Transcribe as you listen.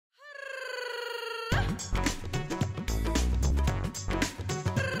Hi,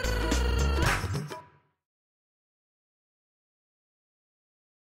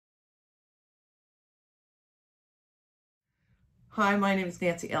 my name is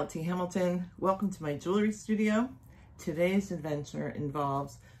Nancy L.T. Hamilton. Welcome to my jewelry studio. Today's adventure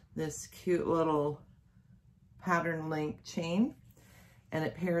involves this cute little pattern link chain, and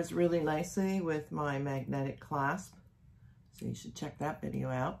it pairs really nicely with my magnetic clasp. So you should check that video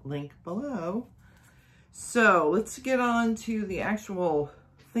out, link below. So let's get on to the actual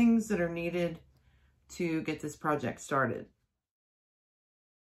things that are needed to get this project started.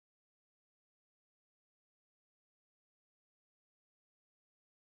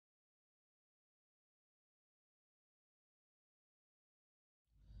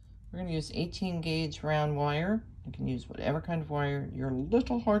 We're going to use 18 gauge round wire. You can use whatever kind of wire your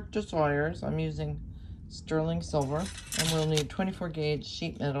little heart desires. I'm using sterling silver. And we'll need 24 gauge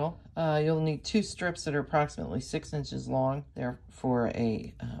sheet metal. You'll need 2 strips that are approximately 6 inches long. They're for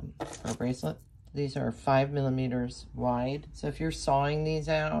a bracelet. These are 5 millimeters wide. So if you're sawing these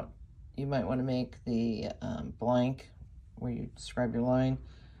out, you might want to make the blank where you describe your line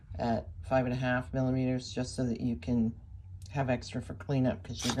at 5.5 millimeters, just so that you can have extra for cleanup,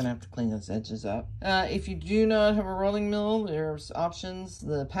 because you're going to have to clean those edges up. If you do not have a rolling mill, there's options.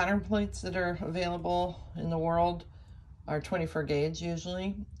 The pattern plates that are available in the world are 24 gauge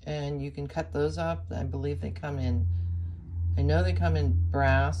usually, and you can cut those up. I believe they come in, I know they come in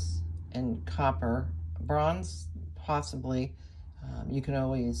brass and copper. Bronze, possibly. You can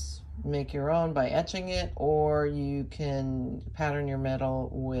always make your own by etching it, or you can pattern your metal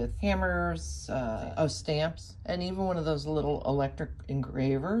with hammers, stamps, and even one of those little electric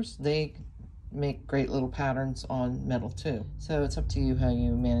engravers. They make great little patterns on metal too. So it's up to you how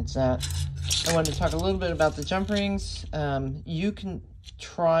you manage that. I wanted to talk a little bit about the jump rings. You can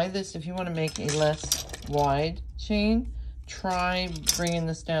try this if you want to make a less wide chain. Try bringing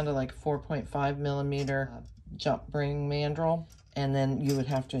this down to like 4.5 millimeter jump ring mandrel. And then you would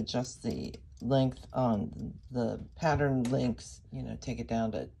have to adjust the length on the pattern links, you know, take it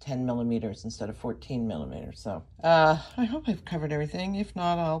down to 10 millimeters instead of 14 millimeters. So I hope I've covered everything. If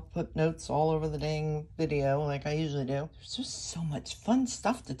not, I'll put notes all over the dang video like I usually do. There's just so much fun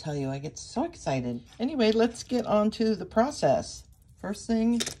stuff to tell you. I get so excited. Anyway, let's get on to the process. First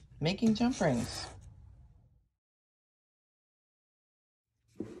thing, making jump rings.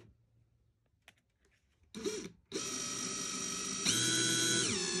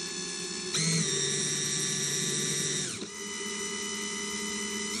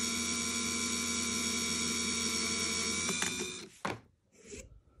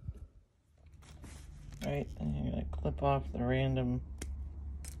 Right, and you're going to clip off the random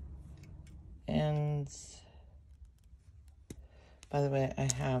ends. By the way, I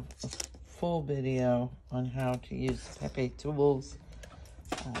have a full video on how to use PepeTools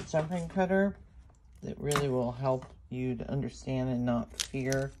jump ring cutter that really will help you to understand and not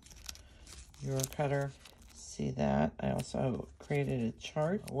fear your cutter. See that? I also created a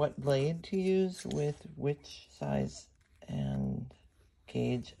chart what blade to use with which size and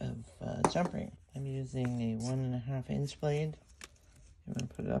gauge of jump ring. I'm using a 1.5 inch blade. I'm going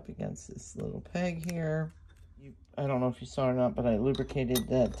to put it up against this little peg here. I don't know if you saw or not, but I lubricated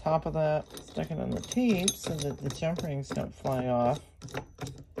the top of that, stuck it on the tape so that the jump rings don't fly off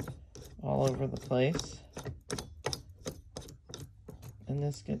all over the place. And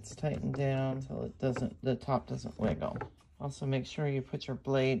this gets tightened down until it doesn't, the top doesn't wiggle. Also, make sure you put your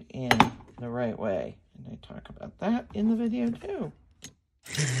blade in the right way. And I talk about that in the video too.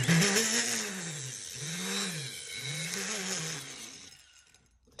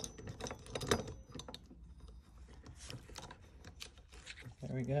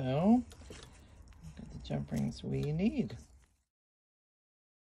 There we go. Got the jump rings we need.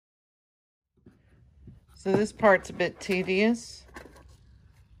 So this part's a bit tedious.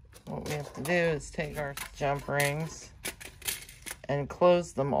 What we have to do is take our jump rings and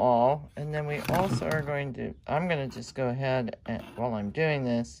close them all. And then we also are going to, I'm going to just go ahead and, while I'm doing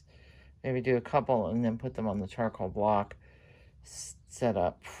this, maybe do a couple and then put them on the charcoal block set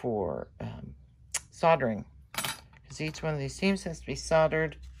up for soldering. Because each one of these seams has to be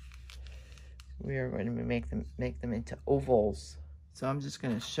soldered. We are going to make them into ovals. So I'm just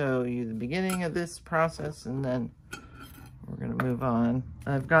going to show you the beginning of this process, and then we're going to move on.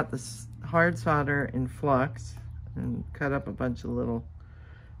 I've got this hard solder in flux and cut up a bunch of little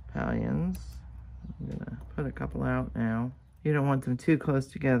pallions. I'm going to put a couple out now. You don't want them too close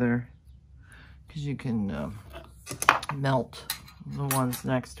together because you can melt the ones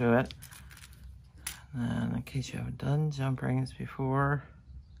next to it. And in case you haven't done jump rings before,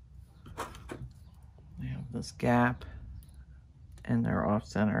 this gap, and they're off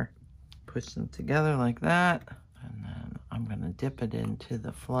center. Push them together like that, and then I'm going to dip it into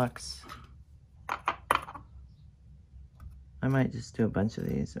the flux. I might just do a bunch of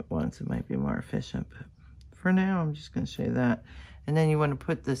these at once. It might be more efficient, but for now, I'm just going to show you that. And then you want to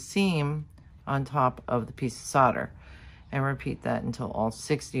put the seam on top of the piece of solder and repeat that until all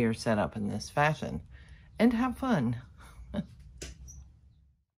 60 are set up in this fashion. And have fun.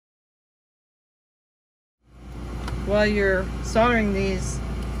 While you're soldering these,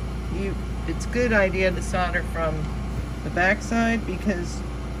 it's a good idea to solder from the back side because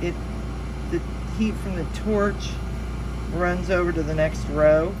the heat from the torch runs over to the next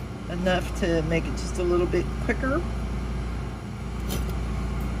row enough to make it just a little bit quicker.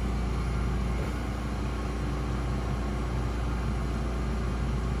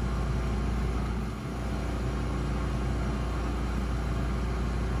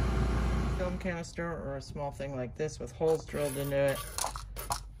 Film canister or a small thing like this with holes drilled into it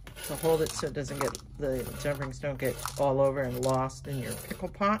to hold it so it doesn't get, the jump rings don't get all over and lost in your pickle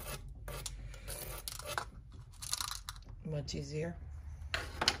pot. Much easier.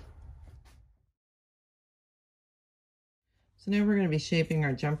 So now we're going to be shaping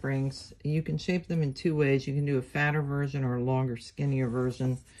our jump rings. You can shape them in two ways. You can do a fatter version or a longer, skinnier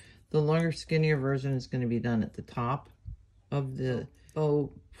version. The longer, skinnier version is going to be done at the top of the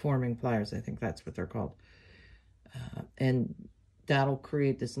bow forming pliers. I think that's what they're called. And that'll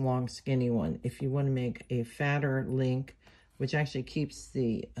create this long, skinny one. If you want to make a fatter link, which actually keeps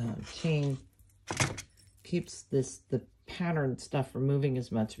the chain, keeps the pattern stuff from moving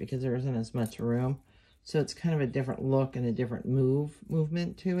as much because there isn't as much room. So it's kind of a different look and a different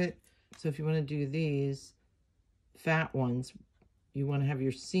movement to it. So if you want to do these fat ones, you want to have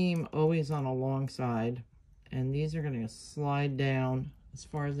your seam always on a long side. And these are going to slide down as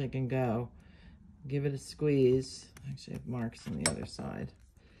far as they can go. Give it a squeeze. Actually, I have marks on the other side.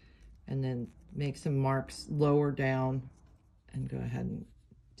 And then make some marks lower down and go ahead and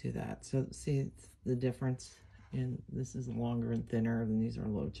do that. So see the difference? And this is longer and thinner, and these are a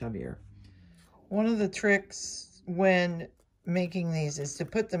little chubbier. One of the tricks when making these is to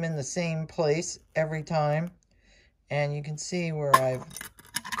put them in the same place every time. And you can see where I've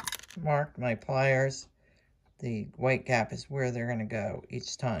marked my pliers. The white gap is where they're going to go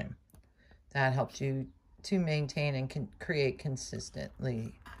each time. That helps you to maintain and can create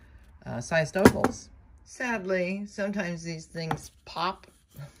consistently sized ovals. Sadly, sometimes these things pop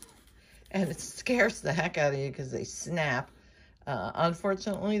and it scares the heck out of you because they snap.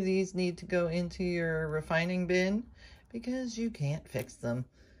 Unfortunately, these need to go into your refining bin because you can't fix them.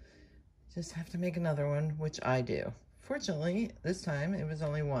 Just have to make another one, which I do. Fortunately, this time it was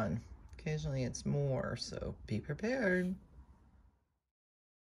only one. Occasionally it's more, so be prepared.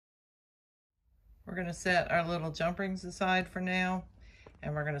 We're going to set our little jump rings aside for now,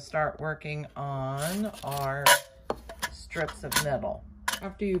 and we're going to start working on our strips of metal.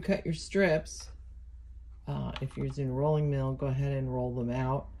 After you cut your strips, if you're using a rolling mill, go ahead and roll them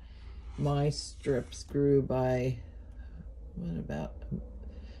out. My strips grew by, about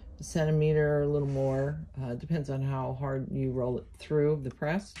a centimeter or a little more. Depends on how hard you roll it through the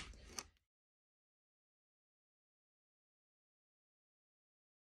press.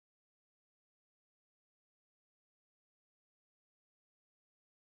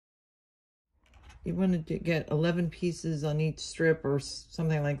 You want to get 11 pieces on each strip or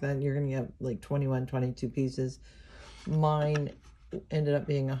something like that. You're going to get like 21, 22 pieces. Mine ended up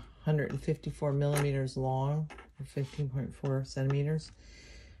being 154 millimeters long, or 15.4 centimeters.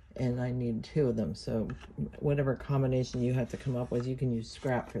 And I need 2 of them. So whatever combination you have to come up with, you can use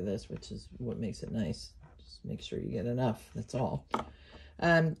scrap for this, which is what makes it nice. Just make sure you get enough. That's all.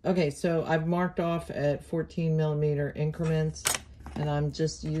 Okay, so I've marked off at 14 millimeter increments. And I'm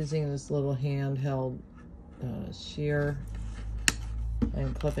just using this little handheld shear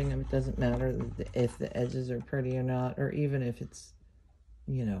and clipping them. It doesn't matter if the edges are pretty or not, or even if it's,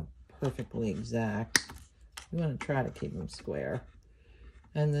 you know, perfectly exact. You want to try to keep them square.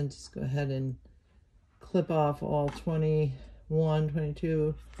 And then just go ahead and clip off all 21,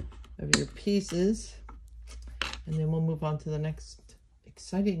 22 of your pieces. And then we'll move on to the next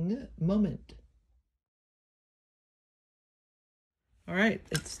exciting moment. All right,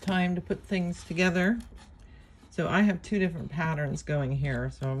 it's time to put things together. So I have 2 different patterns going here,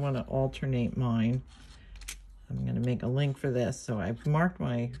 so I want to alternate mine. I'm going to make a link for this. So I've marked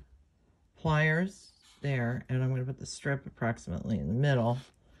my pliers there, and I'm going to put the strip approximately in the middle,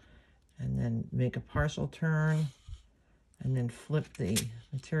 and then make a partial turn, and then flip the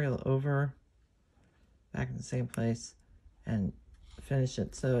material over, back in the same place, and finish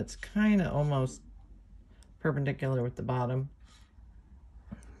it. So it's kind of almost perpendicular with the bottom.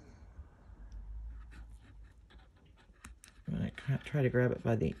 I'm going to try to grab it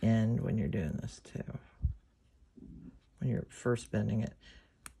by the end when you're doing this too, when you're first bending it.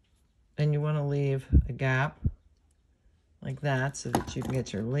 And you want to leave a gap like that so that you can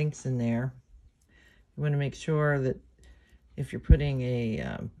get your links in there. You want to make sure that if you're putting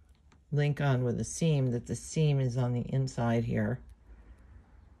a link on with a seam, that the seam is on the inside here.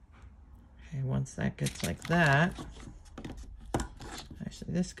 Okay, once that gets like that,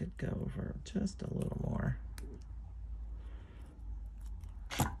 actually this could go over just a little more.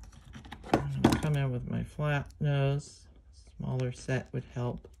 I'm going to come in with my flat nose. Smaller set would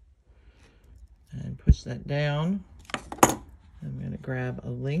help. And push that down. I'm going to grab a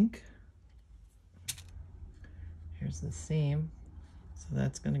link. Here's the seam. So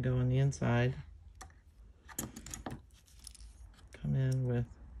that's going to go on the inside. Come in with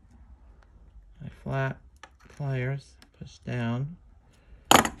my flat pliers, push down.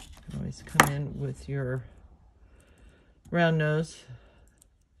 You can always come in with your round nose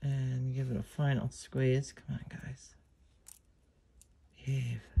and give it a final squeeze. Come on, guys.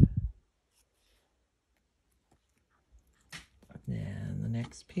 Behave. And the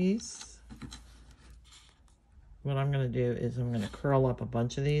next piece, what I'm going to do is I'm going to curl up a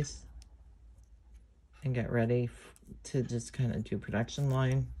bunch of these and get ready to just kind of do production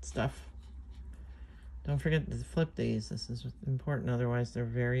line stuff. Don't forget to flip these. This is important, otherwise they're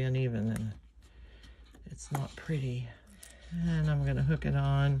very uneven and it's not pretty. And I'm going to hook it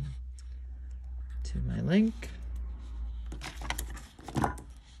on to my link.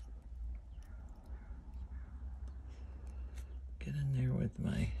 Get in there with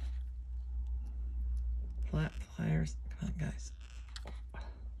my flat pliers. Come on, guys.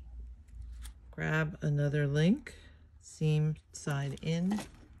 Grab another link, seam side in,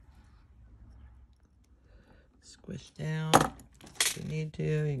 squish down. If you need to,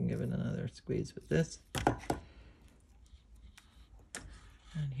 you can give it another squeeze with this.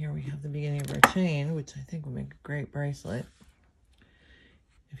 And here we have the beginning of our chain, which I think will make a great bracelet.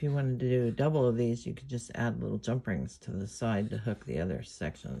 If you wanted to do a double of these, you could just add little jump rings to the side to hook the other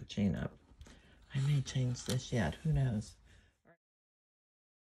section of the chain up. I may change this yet, who knows?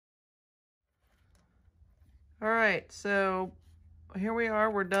 All right, so here we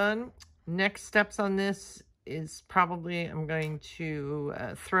are, we're done. Next steps on this is probably I'm going to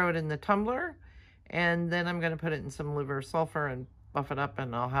throw it in the tumbler, and then I'm going to put it in some liver sulfur and buff it up,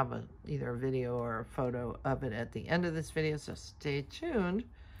 and I'll have either a video or a photo of it at the end of this video, so stay tuned.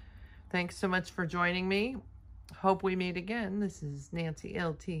 Thanks so much for joining me. Hope we meet again. This is Nancy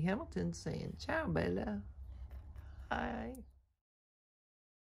L.T. Hamilton saying ciao, Bella. Bye.